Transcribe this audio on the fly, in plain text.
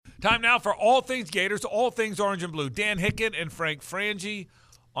Time now for All Things Gators, All Things Orange and Blue. Dan Hicken and Frank Frangie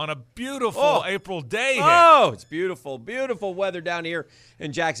on a beautiful April day. Oh, it's beautiful. Beautiful weather down here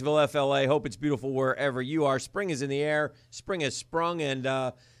in Jacksonville, FLA. Hope it's beautiful wherever you are. Spring is in the air. Spring has sprung, and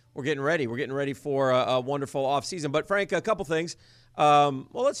we're getting ready. We're getting ready for a wonderful offseason. But, Frank, a couple things. Well,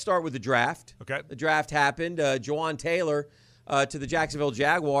 let's start with the draft. Okay. The draft happened. Jawaan Taylor to the Jacksonville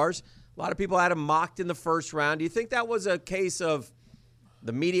Jaguars. A lot of people had him mocked in the first round. Do you think that was a case of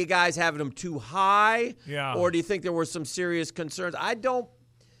the media guys having him too high? Yeah. Or do you think there were some serious concerns? I don't.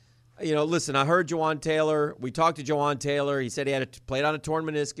 Listen, I heard Jawaan Taylor. We talked to Jawaan Taylor. He said he had played on a torn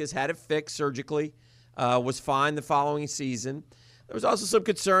meniscus, had it fixed surgically, was fine the following season. There was also some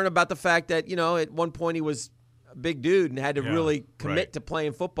concern about the fact that, at one point he was a big dude and had to really commit to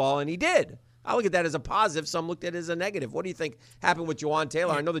playing football, and he did. I look at that as a positive. Some looked at it as a negative. What do you think happened with Jawaan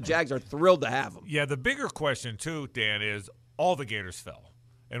Taylor? I know the Jags are thrilled to have him. Yeah, the bigger question, too, Dan, is all the Gators fell.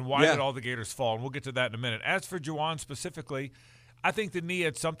 And why did all the Gators fall? And we'll get to that in a minute. As for Jawaan specifically, I think the knee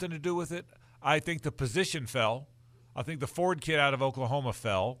had something to do with it. I think the position fell. I think the Ford kid out of Oklahoma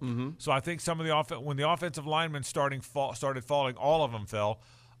fell. Mm-hmm. So I think some of when the offensive linemen started falling, all of them fell.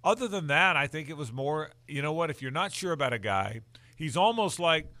 Other than that, I think it was more, if you're not sure about a guy, he's almost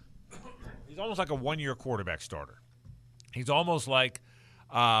like a one-year quarterback starter. He's almost like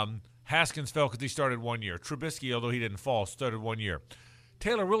Haskins fell because he started 1 year. Trubisky, although he didn't fall, started 1 year.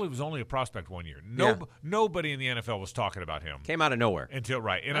 Taylor really was only a prospect 1 year. Nobody in the NFL was talking about him. Came out of nowhere. I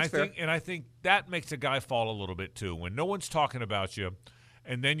think that makes a guy fall a little bit too. When no one's talking about you,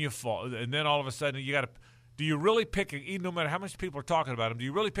 and then you fall, and then all of a sudden you got to. Do you really pick no matter how much people are talking about him? Do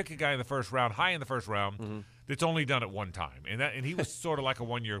you really pick a guy in the first round, high in the first round, that's only done it one time? And he was sort of like a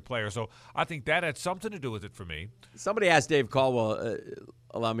 1 year player. So I think that had something to do with it for me. Somebody asked Dave Caldwell.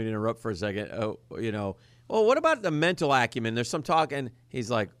 Allow me to interrupt for a second. Well, what about the mental acumen? There's some talk, and he's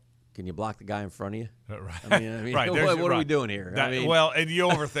like, can you block the guy in front of you? Right. I mean right. What are we doing here? And you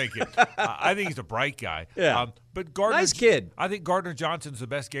overthink it. I think he's a bright guy. Yeah. But Gardner, nice kid. I think Gardner Johnson's the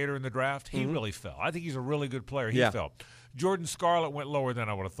best Gator in the draft. He really fell. I think he's a really good player. He fell. Jordan Scarlett went lower than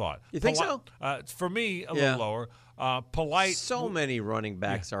I would have thought. You think so? For me, a little lower. Polite. So many running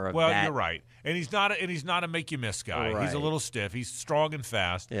backs are you're right. And he's not a make you miss guy. Right. He's a little stiff. He's strong and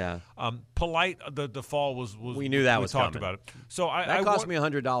fast. Yeah. Polite. The fall was. We knew that was talked coming. about it. So that cost me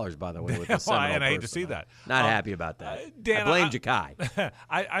 $100, by the way. With the Seminole and I hate to see that. Not happy about that. Dan, I blame Ja'Kai.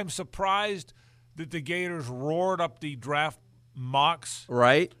 I'm surprised that the Gators roared up the draft mocks.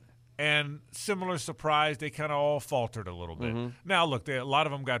 Right. And similar surprise, they kind of all faltered a little bit. Now, look, a lot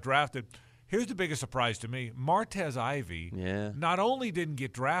of them got drafted. Here's the biggest surprise to me. Martez Ivey not only didn't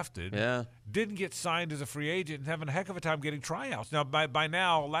get drafted, didn't get signed as a free agent, and having a heck of a time getting tryouts. Now, by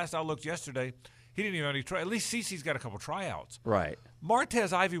now, last I looked yesterday, he didn't even have any tryouts. At least CeCe's got a couple tryouts. Right.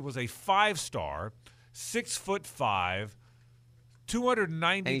 Martez Ivey was a 5-star, 6'5",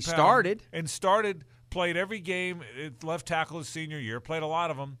 290 and he pounds. Played every game at left tackle his senior year, played a lot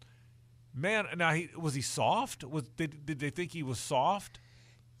of them. Man, now was he soft? Did they think he was soft?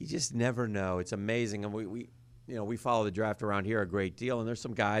 You just never know. It's amazing, and we follow the draft around here a great deal. And there's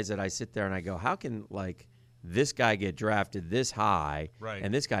some guys that I sit there and I go, how can this guy get drafted this high,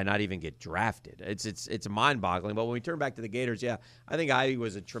 and this guy not even get drafted? It's mind-boggling. But when we turn back to the Gators, I think Ivey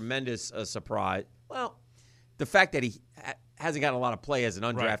was a tremendous surprise. Well, the fact that he hasn't gotten a lot of play as an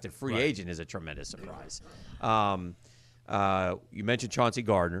undrafted free agent is a tremendous surprise. You mentioned Chauncey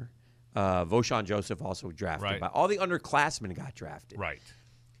Gardner. Voshon Joseph also drafted. All the underclassmen got drafted. Right.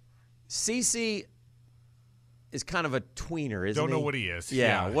 CeCe is kind of a tweener, isn't he? Don't know what he is.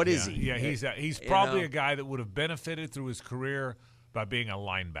 What is he? Yeah, he's probably a guy that would have benefited through his career by being a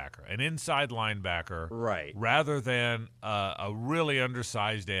linebacker, an inside linebacker, rather than a really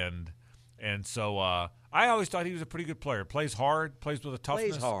undersized end. And so I always thought he was a pretty good player. Plays hard, plays with a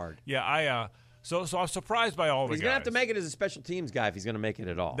toughness. Plays hard. Yeah, So I'm surprised by all the guys. He's going to have to make it as a special teams guy if he's going to make it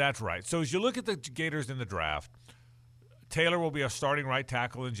at all. That's right. So as you look at the Gators in the draft, Taylor will be a starting right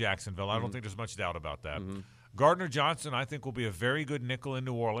tackle in Jacksonville. I don't think there's much doubt about that. Gardner Johnson, I think, will be a very good nickel in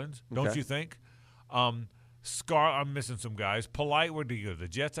New Orleans. Don't you think? I'm missing some guys. Polite, where do you go? The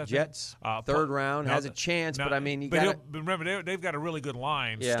Jets, I think? Jets, third round, has a chance, but I mean, remember, they've got a really good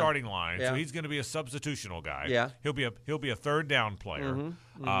line, starting line, so he's going to be a substitutional guy. Yeah. He'll be a third down player,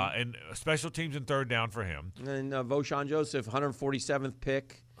 and special teams and third down for him. And Voshon Joseph, 147th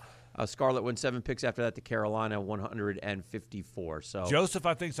pick. Scarlett went 7 picks after that to Carolina, 154. So Joseph,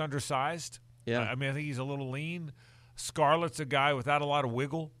 I think, is undersized. Yeah. I think he's a little lean. Scarlett's a guy without a lot of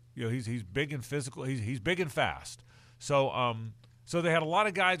wiggle. He's big and physical. He's big and fast. So so they had a lot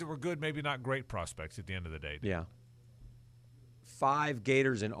of guys that were good, maybe not great prospects at the end of the day. Yeah. 5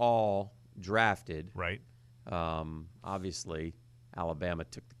 Gators in all drafted. Right. Obviously, Alabama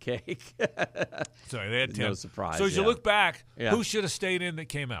took the cake. So they had 10. No surprise. So as you look back, Yeah. who should have stayed in that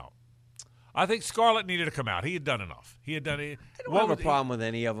came out? I think Scarlett needed to come out. He had done enough. He had done it. I don't have a problem with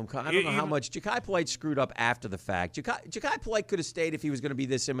any of them. I don't know how much. Ja'Kai Polite screwed up after the fact. Ja'Kai Polite could have stayed if he was going to be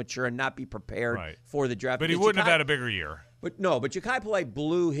this immature and not be prepared for the draft. But he wouldn't have had a bigger year. But Ja'Kai Polite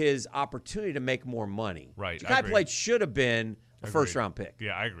blew his opportunity to make more money. Right. Ja'Kai Polite should have been a first-round pick.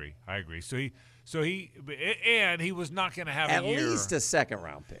 Yeah, I agree. So he was not going to have at a year. At least a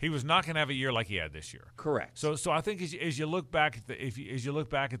second-round pick. He was not going to have a year like he had this year. Correct. So I think as you look back at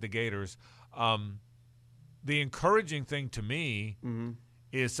the Gators, the encouraging thing to me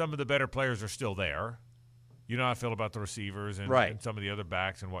is some of the better players are still there. You know how I feel about the receivers and some of the other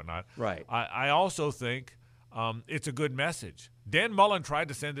backs and whatnot. Right. I also think it's a good message. Dan Mullen tried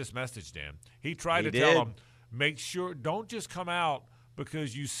to send this message, Dan. He tried to tell them, make sure, don't just come out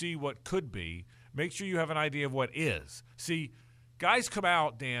because you see what could be. Make sure you have an idea of what is. See, guys come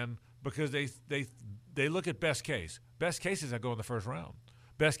out, Dan, because they look at best case. Best case is that go in the first round.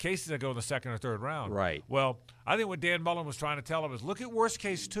 Best case is that go in the second or third round. Right. Well, I think what Dan Mullen was trying to tell them is look at worst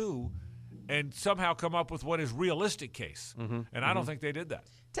case too and somehow come up with what is realistic case. And I don't think they did that.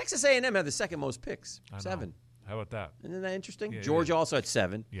 Texas A&M had the second most picks, 7. How about that? Isn't that interesting? Yeah, Georgia also had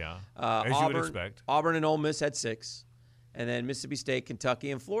 7. Yeah, as you would expect. Auburn and Ole Miss had 6. And then Mississippi State,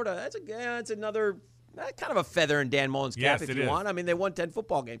 Kentucky, and Florida. That's another kind of a feather in Dan Mullen's cap if you want. I mean, they won 10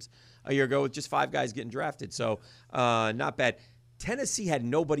 football games a year ago with just 5 guys getting drafted. So not bad. Tennessee had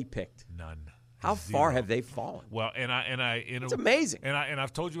nobody picked. None. How far have they fallen? Well, it's amazing. And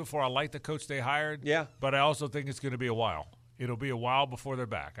I've told you before, I like the coach they hired. Yeah. But I also think it's going to be a while. It'll be a while before they're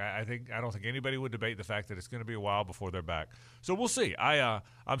back. I don't think anybody would debate the fact that it's going to be a while before they're back. So we'll see.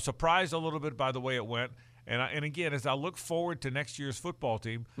 I'm surprised a little bit by the way it went. And again, as I look forward to next year's football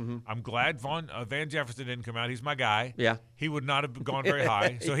team, I'm glad Van Jefferson didn't come out. He's my guy. Yeah. He would not have gone very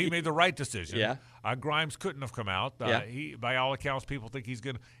high, so he made the right decision. Yeah. Grimes couldn't have come out. He, by all accounts, people think he's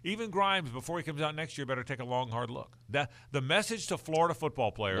going to – even Grimes, before he comes out next year, better take a long, hard look. The message to Florida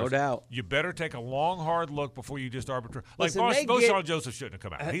football players, no doubt, you better take a long, hard look before you just arbitrary. Like Listen, Vosean Joseph shouldn't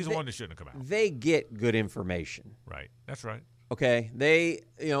have come out. He's the one that shouldn't have come out. They get good information. Right. That's right. Okay.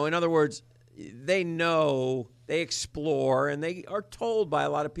 In other words, they know, they explore, and they are told by a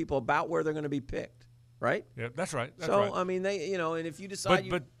lot of people about where they're going to be picked. Right? Yeah, that's right. I mean, they, and if you decide,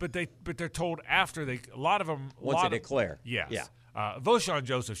 but they're told after a lot of them once they declare. Yes. Yeah. Vosean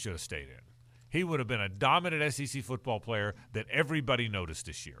Joseph should have stayed in. He would have been a dominant SEC football player that everybody noticed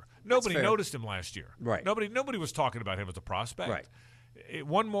this year. Nobody noticed him last year. Right. Nobody was talking about him as a prospect. Right.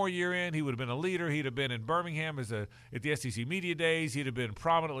 One more year in, he would have been a leader. He'd have been in Birmingham at the SEC Media Days. He'd have been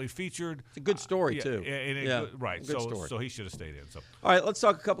prominently featured. It's a good story, too. Right. Good story. So he should have stayed in. So. All right, let's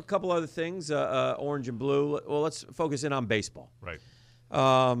talk a couple other things, orange and blue. Well, let's focus in on baseball. Right.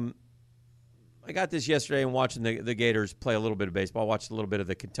 I got this yesterday and watching the Gators play a little bit of baseball. I watched a little bit of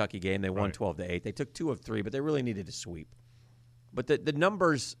the Kentucky game. They won 12-8. They took 2 of 3, but they really needed a sweep. But the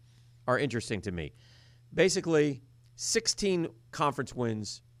numbers are interesting to me. Basically, 16 conference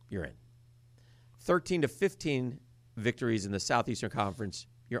wins, you're in. 13 to 15 victories in the Southeastern Conference,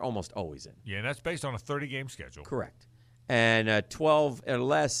 you're almost always in. Yeah, and that's based on a 30-game schedule. Correct. And 12 or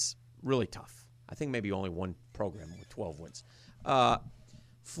less, really tough. I think maybe only one program with 12 wins.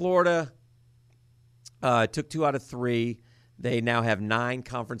 Florida took 2 out of 3. They now have 9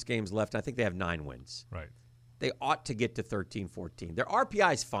 conference games left. I think they have 9 wins. Right. They ought to get to 13, 14. Their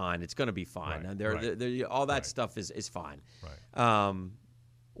RPI is fine. It's going to be fine. Right. All that stuff is fine. Right.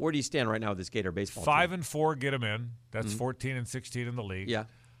 Where do you stand right now with this Gator baseball 5 team? and 4 get them in. That's 14 and 16 in the league. Yeah.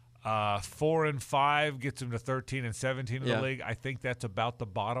 4 and 5 gets them to 13 and 17 in the league. I think that's about the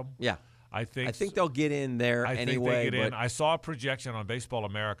bottom. Yeah. I think they'll get in there I anyway. think they get in. I saw a projection on Baseball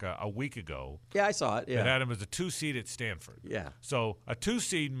America a week ago. Yeah, I saw it. Yeah. That had them as a 2 seed at Stanford. Yeah. So a 2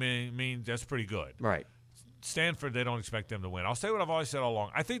 seed means that's pretty good. Right. Stanford, they don't expect them to win. I'll say what I've always said all along.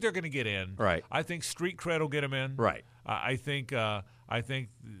 I think they're going to get in. Right. I think street cred will get them in. Right. I think the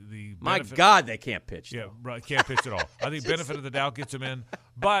my God, they can't pitch. Yeah, right, can't pitch at all. I think benefit of the doubt gets them in.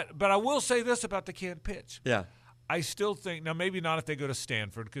 But I will say this about the can't pitch. Yeah. I still think, now maybe not if they go to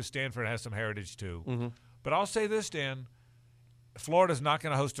Stanford, because Stanford has some heritage too. Mm-hmm. But I'll say this, Dan. Florida's not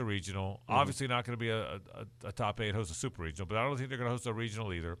going to host a regional. Mm-hmm. Obviously not going to be a top 8 host a super regional, but I don't think they're going to host a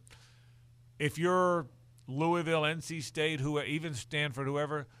regional either. If you're Louisville, NC State, even Stanford,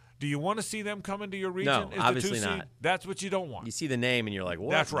 whoever, do you want to see them come into your region? No, obviously not. That's what you don't want. You see the name and you're like, what?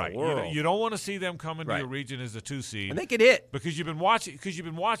 That's right. In the world? You don't want to see them come into your region as the 2 seed. And they could hit because you've been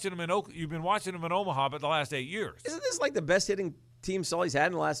watching them in Omaha, but the last 8 years. Isn't this like the best hitting team Sully's had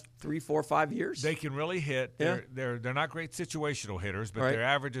in the last 3, 4, 5 years. They can really hit. Yeah. They're not great situational hitters, but Right. their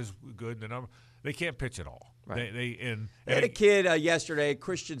average is good. They can't pitch at all. Right. They had a kid yesterday,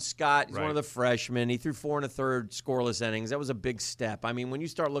 Christian Scott. He's one of Right. the freshmen. He threw 4 1/3 scoreless innings. That was a big step. I mean, when you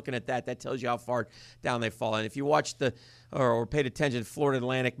start looking at that, that tells you how far down they fall. And if you watched or paid attention to Florida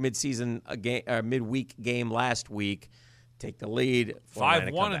Atlantic midweek game last week, take the lead.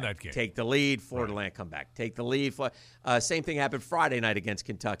 5-1 in that game. Take the lead. Florida Atlantic come back. Take the lead. Same thing happened Friday night against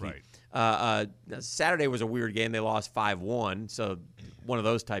Kentucky. Right. Saturday was a weird game. They lost 5-1, so one of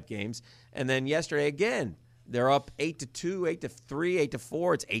those type games. And then yesterday again, they're up 8-2, 8-3,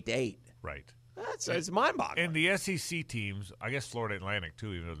 8-4. It's 8-8. Right. It's mind-boggling. And the SEC teams, I guess Florida Atlantic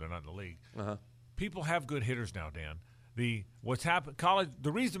too, even though they're not in the league. People have good hitters now, Dan. What's happened?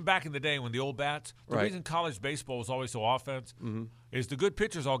 The reason back in the day when the old bats, the reason college baseball was always so offense is the good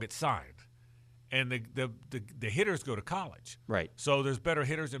pitchers all get signed, and the hitters go to college. Right. So there's better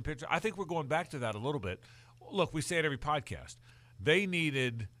hitters and pitchers. I think we're going back to that a little bit. Look, we say it every podcast. They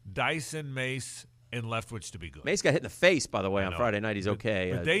needed Dyson, Mace, and Leftwich to be good. Mace got hit in the face, by the way, on Friday night. He's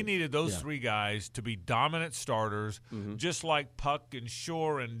okay. But they needed those three guys to be dominant starters, just like Puck and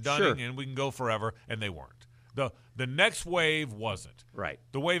Shore and Dunning, and we can go forever, and they weren't. The next wave wasn't. Right.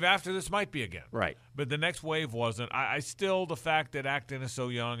 The wave after this might be again. Right. But the next wave wasn't. I still, the fact that Acton is so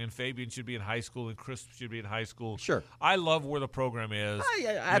young and Fabian should be in high school and Chris should be in high school. Sure. I love where the program is.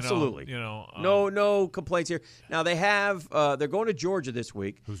 Yeah, absolutely. No complaints here. Now they have they're going to Georgia this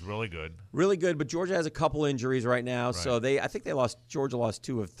week. Who's really good. Really good, but Georgia has a couple injuries right now. Right. So I think Georgia lost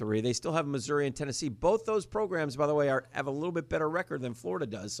 2 of 3. They still have Missouri and Tennessee. Both those programs, by the way, have a little bit better record than Florida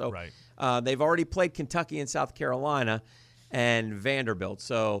does. So they've already played Kentucky and South Carolina and Vanderbilt.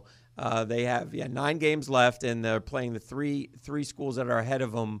 So they have 9 games left, and they're playing the three schools that are ahead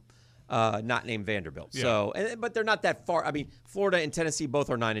of them, not named Vanderbilt. Yeah. So, but they're not that far. I mean, Florida and Tennessee both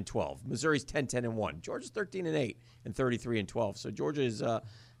are 9-12. Missouri's 10-10-1. Georgia's 13-8 and 33-12. So Georgia is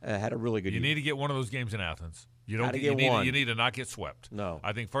had a really good year. You need to get one of those games in Athens. You don't. You need to not get swept. No.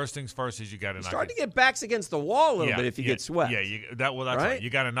 I think first things first is you got to not. Starting to get backs against the wall a little bit if you get swept. Yeah, that's right. You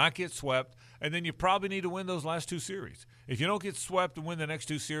got to not get swept, and then you probably need to win those last 2 series. If you don't get swept and win the next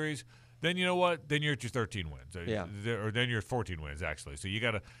 2 series, then you know what? Then you're at your 13 wins. Yeah. Or then you're at 14 wins, actually. So you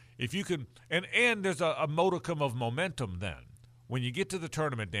got to, if you can, and there's a modicum of momentum then. When you get to the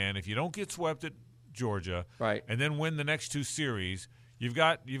tournament, Dan, if you don't get swept at Georgia, right, and then win the next 2 series, you've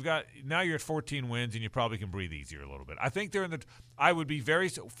got now you're at 14 wins, and you probably can breathe easier a little bit. I think they're in the. I would be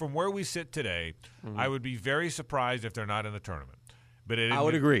from where we sit today, I would be very surprised if they're not in the tournament. But I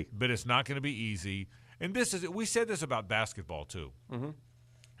would agree. But it's not going to be easy. And we said this about basketball too.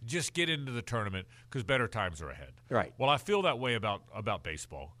 Just get into the tournament because better times are ahead. Right. Well, I feel that way about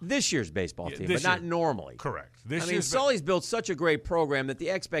baseball. This year's baseball team, but not normally. Correct. Sully's built such a great program that the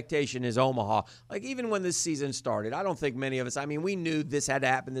expectation is Omaha. Like, even when this season started, I don't think many of us, we knew this had to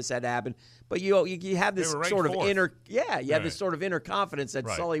happen, But you have this sort of this sort of inner confidence that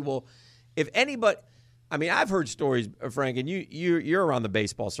Sully will, if anybody, I've heard stories, Frank, and you're around the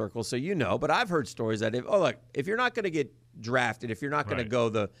baseball circle, so you know, but I've heard stories that if you're not going to get drafted, if you're not going to go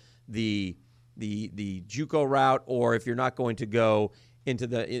the JUCO route, or if you're not going to go into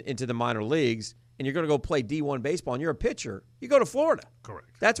the minor leagues and you're going to go play D1 baseball and you're a pitcher, you go to Florida. Correct.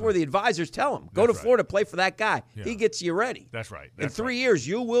 That's where the advisors tell them, go to Florida, play for that guy. Yeah. He gets you ready. That's right. In 3 years,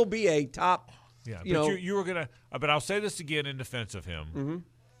 you will be a top. Yeah, you were gonna. But I'll say this again in defense of him: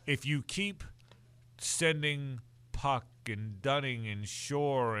 if you keep sending Puck and Dunning and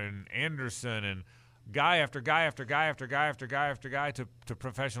Shore and Anderson and guy after guy after guy after guy after guy after guy to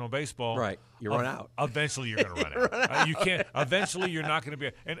professional baseball, right? You run out. Eventually, you're going to run out. You can't. Eventually, you're not going to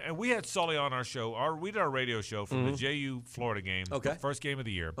be. And we had Sully on our show. We did our radio show from the JU Florida game, the first game of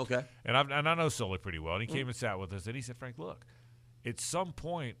the year. Okay. And I know Sully pretty well. And he came and sat with us, and he said, "Frank, look, at some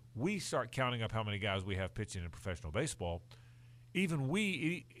point we start counting up how many guys we have pitching in professional baseball.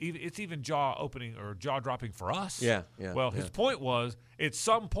 It's even jaw opening or jaw dropping for us." Yeah. Well, his point was, at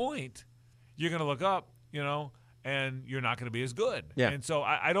some point, you're going to look up, and you're not going to be as good. Yeah. And so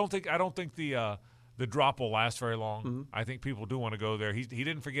I don't think the drop will last very long. I think people do want to go there. He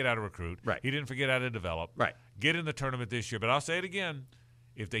didn't forget how to recruit. Right. He didn't forget how to develop. Right. Get in the tournament this year. But I'll say it again: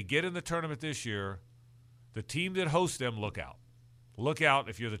 if they get in the tournament this year, the team that hosts them, look out. Look out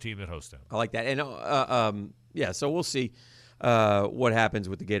if you're the team that hosts them. I like that. And so we'll see what happens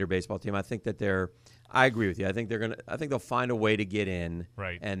with the Gator baseball team. I think that I agree with you. I think they'll find a way to get in.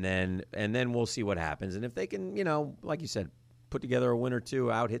 Right. And then we'll see what happens. And if they can, like you said, put together a win or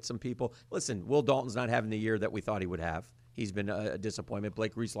two, out-hit some people. Listen, Will Dalton's not having the year that we thought he would have. He's been a disappointment.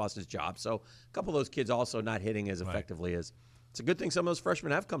 Blake Reese lost his job. So a couple of those kids also not hitting as effectively It's a good thing some of those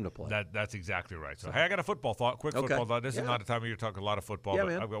freshmen have come to play. That's exactly right. So, hey, I got a football thought, quick football thought. This is not a time of year to talk a lot of football, but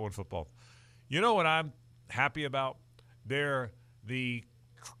man. I've got one football. You know what I'm happy about? The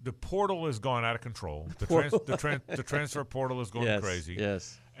portal has gone out of control. The transfer portal is going crazy.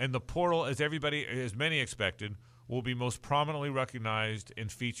 Yes. And the portal, as many expected, will be most prominently recognized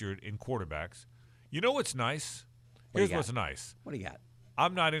and featured in quarterbacks. You know what's nice? Here's what's nice. What do you got?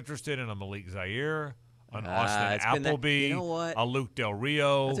 I'm not interested in a Malik Zaire, an Austin Appleby, you know what? a Luke Del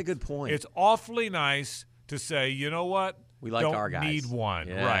Rio. That's a good point. It's awfully nice to say, you know what? We like Don't our guys. need one.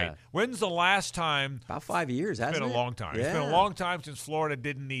 Yeah. Right. When's the last time? About 5 years, hasn't it? It's been a long time. Yeah. It's been a long time since Florida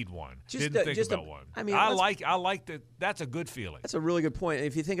didn't need one. Didn't think about one. I mean, I like that. That's a good feeling. That's a really good point.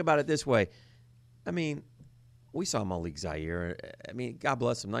 If you think about it this way, I mean, we saw Malik Zaire. I mean, God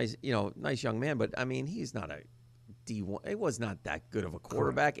bless him. Nice young man, but I mean, he's not a D1. It was not that good of a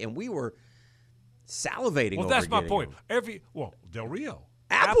quarterback, and we were salivating over that's my point. him. Del Rio,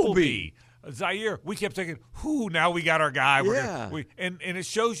 Appleby. Zaire, we kept thinking, now we got our guy. Yeah. And it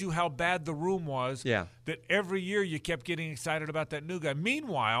shows you how bad the room was. Yeah. That every year you kept getting excited about that new guy.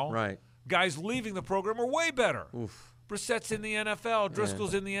 Meanwhile, right. guys leaving the program are way better. Oof. Brissett's in the NFL.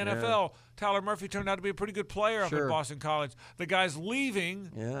 Driscoll's in the NFL. Tyler Murphy turned out to be a pretty good player up at Boston College. The guys leaving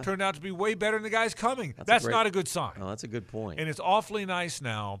turned out to be way better than the guys coming. That's not a good sign. Oh, that's a good point. And it's awfully nice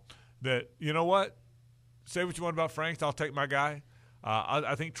now that, you know what? Say what you want about Franks. I'll take my guy.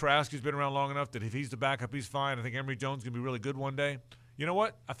 I think Trask has been around long enough that if he's the backup, he's fine. I think Emory Jones is going to be really good one day. You know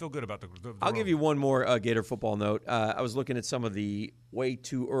what? I feel good about the I'll give you one more Gator football note. I was looking at some of the way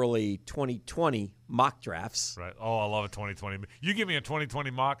too early 2020 mock drafts. Right. Oh, I love a 2020. You give me a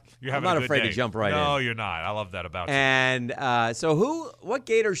 2020 mock, you're having I'm a not good afraid day. to jump right in. No, you're not. I love that about you. And so what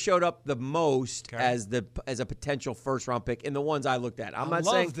Gator showed up the most as a potential first-round pick in the ones I looked at? I'm not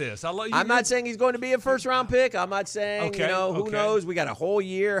saying he's going to be a first-round pick. I'm not saying, who knows. We got a whole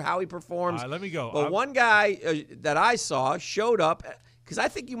year, how he performs. Let me go. But one guy that I saw showed up because I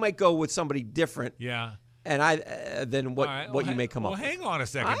think you might go with somebody different. Yeah. And than what you may come up with. Well, hang on a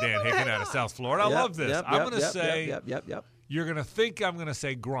second, Dan Hicken out of South Florida. I love this. I'm going to say you're going to think I'm going to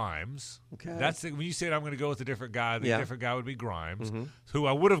say Grimes. Okay. When you said I'm going to go with a different guy, the different guy would be Grimes, who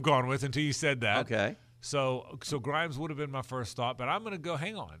I would have gone with until you said that. Okay. So Grimes would have been my first thought, but I'm going to go.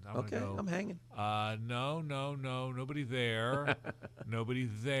 Hang on. I'm hanging. No, nobody there. Nobody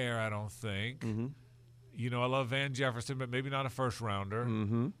there. I don't think. Mm-hmm. I love Van Jefferson, but maybe not a first rounder.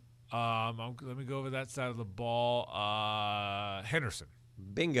 Mm-hmm. Let me go over that side of the ball. Henderson.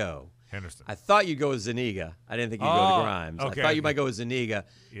 Bingo. Henderson. I thought you'd go with Zuniga. I didn't think you'd go to Grimes. Okay. I thought you might go with Zuniga.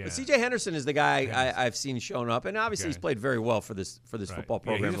 Yeah. But C.J. Henderson is the guy I've seen shown up, and obviously he's played very well for this football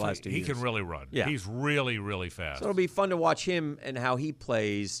program the last 2 years. He can really run. Yeah. He's really, really fast. So it'll be fun to watch him and how he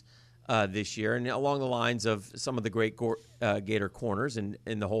plays this year, and along the lines of some of the great Gator corners and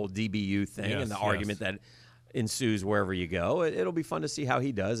the whole DBU thing and the argument that ensues wherever you go. It'll be fun to see how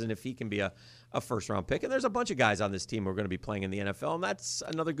he does and if he can be a first-round pick. And there's a bunch of guys on this team who are going to be playing in the NFL, and that's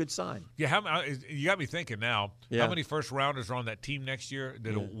another good sign. Yeah, you got me thinking now. Yeah. How many first-rounders are on that team next year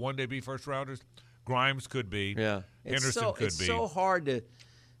that'll one day be first-rounders? Grimes could be. Yeah. Henderson could be. It's so hard to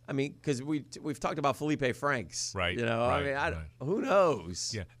 – because we've talked about Felipe Franks. Right. Who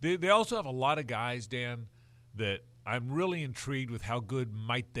knows? Yeah. They also have a lot of guys, Dan, that I'm really intrigued with how good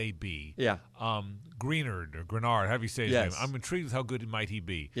might they be. Yeah. Grenard, however you say his name. I'm intrigued with how good might he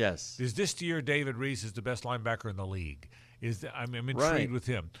be. Yes. Is this year David Reese is the best linebacker in the league? I'm intrigued with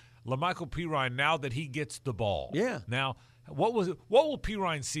him. LaMichael Pirine, now that he gets the ball. Yeah. Now, what will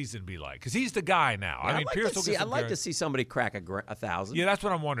Pirine's season be like? Because he's the guy now. Yeah, I'd like to see somebody crack 1,000. Yeah, that's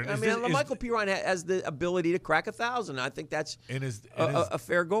what I'm wondering. LaMichael Pirine has the ability to crack 1,000. I think that's a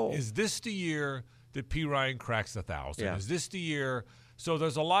fair goal. Is this the year that Pirine cracks 1,000? Yeah. Is this the year? So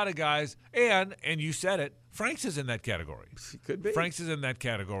there's a lot of guys, and you said it, Franks is in that category. Could be. Franks is in that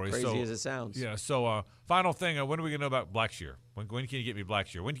category. Crazy as it sounds. Yeah, so final thing, when are we going to know about Blackshear? When can you get me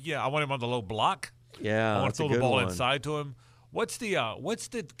Blackshear? I want him on the low block. Yeah, I want to throw the ball one. inside to him. What's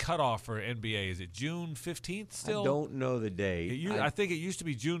the cutoff for NBA? Is it June 15th still? I don't know the date. I think it used to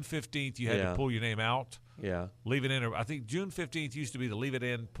be June 15th. You had to pull your name out. Yeah. Leave it in. I think June 15th used to be the leave it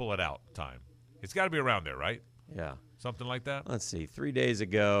in, pull it out time. It's got to be around there, right? Yeah. Something like that? Let's see. 3 days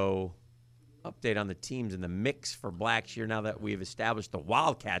ago, update on the teams in the mix for Blackshear now that we've established the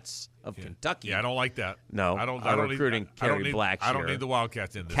Wildcats of Kentucky. Yeah, I don't like that. No, I don't recruiting Kerry Blackshear. I don't need the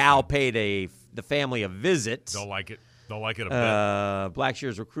Wildcats in this. Cal paid the family a visit. Don't like it. Don't like it a bit.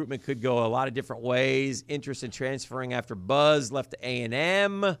 Blackshear's recruitment could go a lot of different ways. Interest in transferring after Buzz left to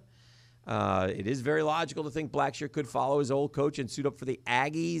A&M. It is very logical to think Blackshear could follow his old coach and suit up for the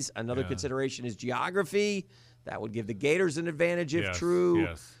Aggies. Another consideration is geography. That would give the Gators an advantage if Yes, true.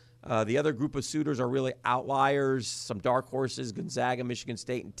 yes. The other group of suitors are really outliers. Some dark horses, Gonzaga, Michigan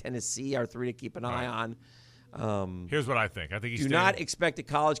State, and Tennessee are 3 to keep an eye on. Here's what I think. I think he's Do not expect a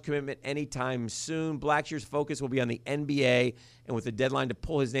college commitment anytime soon. Blackshear's focus will be on the NBA, and with the deadline to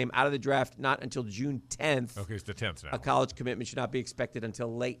pull his name out of the draft not until June 10th. Okay, it's the 10th now. A college commitment should not be expected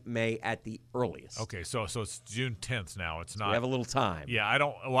until late May at the earliest. Okay, so it's June 10th now. It's not. We have a little time. Yeah, I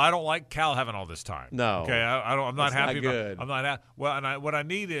don't like Cal having all this time. No. Okay, I'm not That's happy. not good. I'm not happy. Well, and what I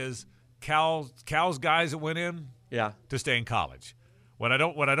need is Cal's guys that went in Yeah. to stay in college. What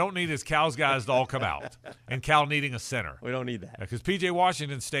I don't need is Cal's guys to all come out, and Cal needing a center. We don't need that. Because P.J.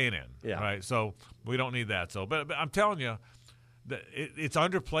 Washington's staying in. Yeah. Right. So we don't need that. So, but I'm telling you, that it's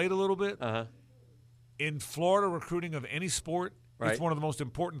underplayed a little bit. In Florida recruiting of any sport, Right. it's one of the most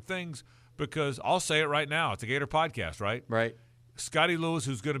important things because I'll say it right now. It's a Gator podcast, right? Right. Scotty Lewis,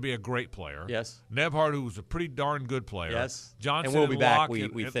 who's going to be a great player. Yes. Nebhard, who's a pretty darn good player. Yes. Johnson And we'll be back, Locke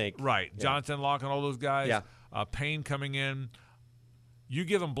we think. Right. Yeah. Johnson, Locke, and all those guys. Yeah. Payne coming in. You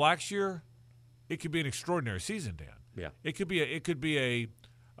give them Blackshear, it could be an extraordinary season, Dan. Yeah. It could be a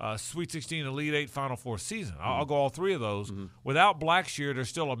Sweet 16, Elite 8, Final Four season. I'll go all 3 of those. Without Blackshear, there's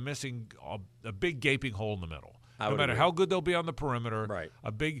still a big gaping hole in the middle. No matter how good they'll be on the perimeter. Right.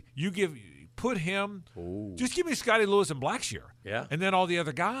 Put him. Ooh. Just give me Scotty Lewis and Blackshear. Yeah. And then all the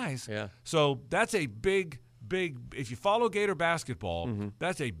other guys. Yeah. So that's a big. If you follow Gator basketball,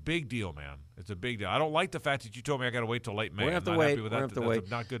 that's a big deal, man. It's a big deal. I don't like the fact that you told me I got to wait till late May. We're going to I'm have to not wait. happy with We're that. going to have to That's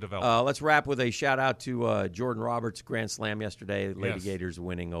wait. not good development. Let's wrap with a shout-out to Jordan Roberts' Grand Slam yesterday. Lady Yes. Gators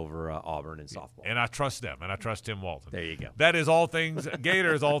winning over Auburn in softball. And I trust them, and I trust Tim Walton. There you go. That is all things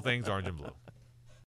Gators, all things orange and blue.